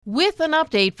With an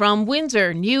update from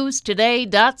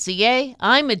WindsorNewsToday.ca,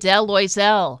 I'm Adele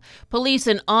Loisel. Police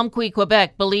in Amqui,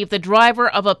 Quebec believe the driver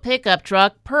of a pickup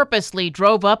truck purposely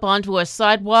drove up onto a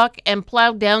sidewalk and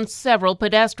plowed down several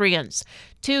pedestrians.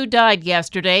 2 died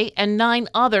yesterday and 9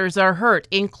 others are hurt,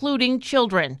 including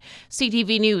children.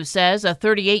 CTV News says a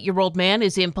 38-year-old man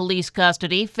is in police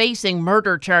custody facing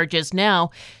murder charges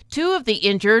now. 2 of the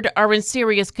injured are in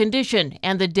serious condition,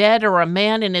 and the dead are a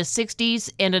man in his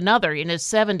 60s and another in his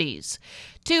 70s.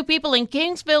 2 people in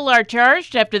Kingsville are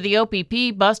charged after the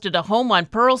OPP busted a home on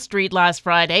Pearl Street last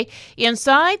Friday.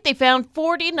 Inside, they found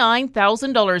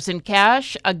 $49,000 in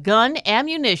cash, a gun,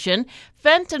 ammunition,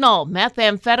 fentanyl,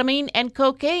 methamphetamine, and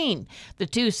cocaine. The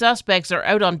 2 suspects are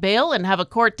out on bail and have a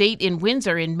court date in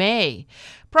Windsor in May.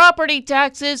 Property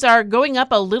taxes are going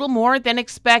up a little more than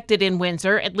expected in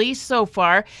Windsor, at least so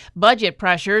far. Budget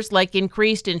pressures like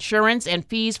increased insurance and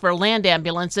fees for land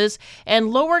ambulances and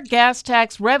lower gas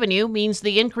tax revenue means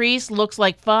the increase looks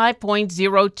like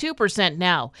 5.02%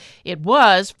 now. It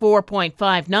was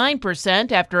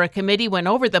 4.59% after a committee went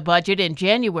over the budget in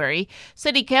January.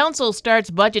 City Council starts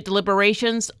budget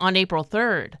deliberations on April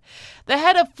 3rd. The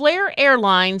head of Flair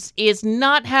Airlines is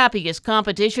not happy as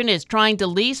competition is trying to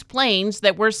lease planes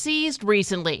that were seized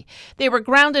recently. They were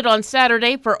grounded on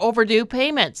Saturday for overdue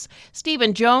payments.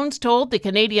 Stephen Jones told the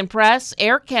Canadian press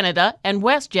Air Canada and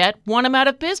WestJet want him out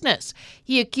of business.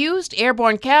 He accused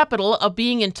Airborne Capital of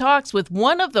being in talks with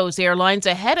one of those airlines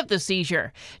ahead of the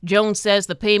seizure. Jones says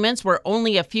the payments were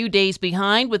only a few days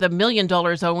behind, with $1 million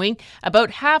owing,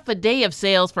 about half a day of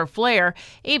sales for Flair.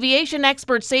 Aviation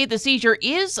experts say the seizure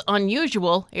is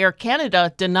unusual. Air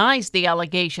Canada denies the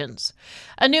allegations.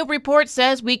 A new report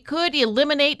says we could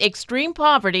eliminate extreme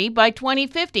poverty by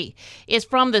 2050. It's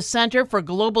from the Center for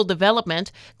Global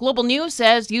Development. Global News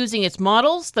says using its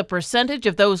models, the percentage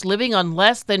of those living on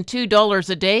less than $2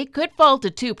 a day could fall to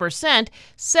 2%,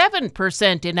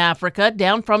 7% in Africa,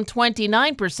 down from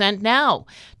 29% now.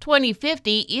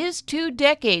 2050 is 2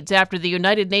 decades after the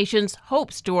United Nations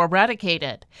hopes to eradicate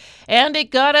it. And it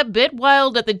got a bit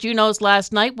wild at the Junos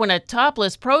last night when a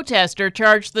topless protester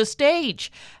charged the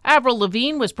stage. Avril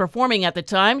Lavigne was performing at the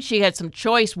time. She had some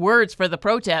choice words for the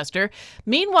protester.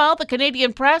 Meanwhile, the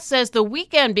Canadian press says The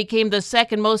Weeknd became the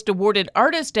second most awarded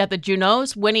artist at the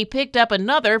Junos when he picked up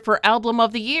another for Album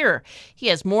of the Year. He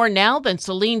has more now than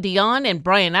Celine Dion and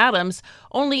Bryan Adams.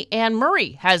 Only Anne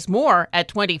Murray has more at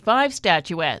 25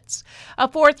 statuettes. A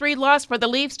 4-3 loss for the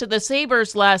Leafs to the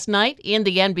Sabres last night. In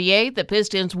the NBA, the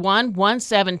Pistons won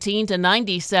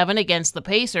 117-97 against the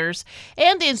Pacers.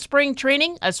 And in spring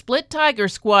training, a split Tiger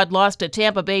squad lost to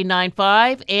Tampa Bay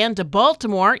 9-5 and to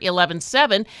Baltimore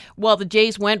 11-7, while the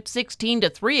Jays went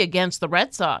 16-3 against the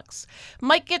Red Sox.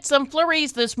 Might get some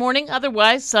flurries this morning,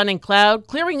 otherwise sun and cloud.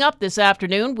 Clearing up this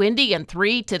afternoon, windy and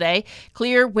 3 today.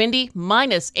 Clear, windy,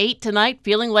 -8 tonight,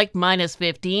 feeling like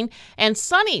 -15. And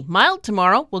sunny, mild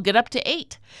tomorrow, will get up to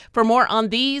 8. For more on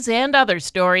these and other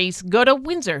stories, go to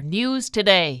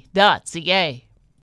WindsorNewsToday.ca.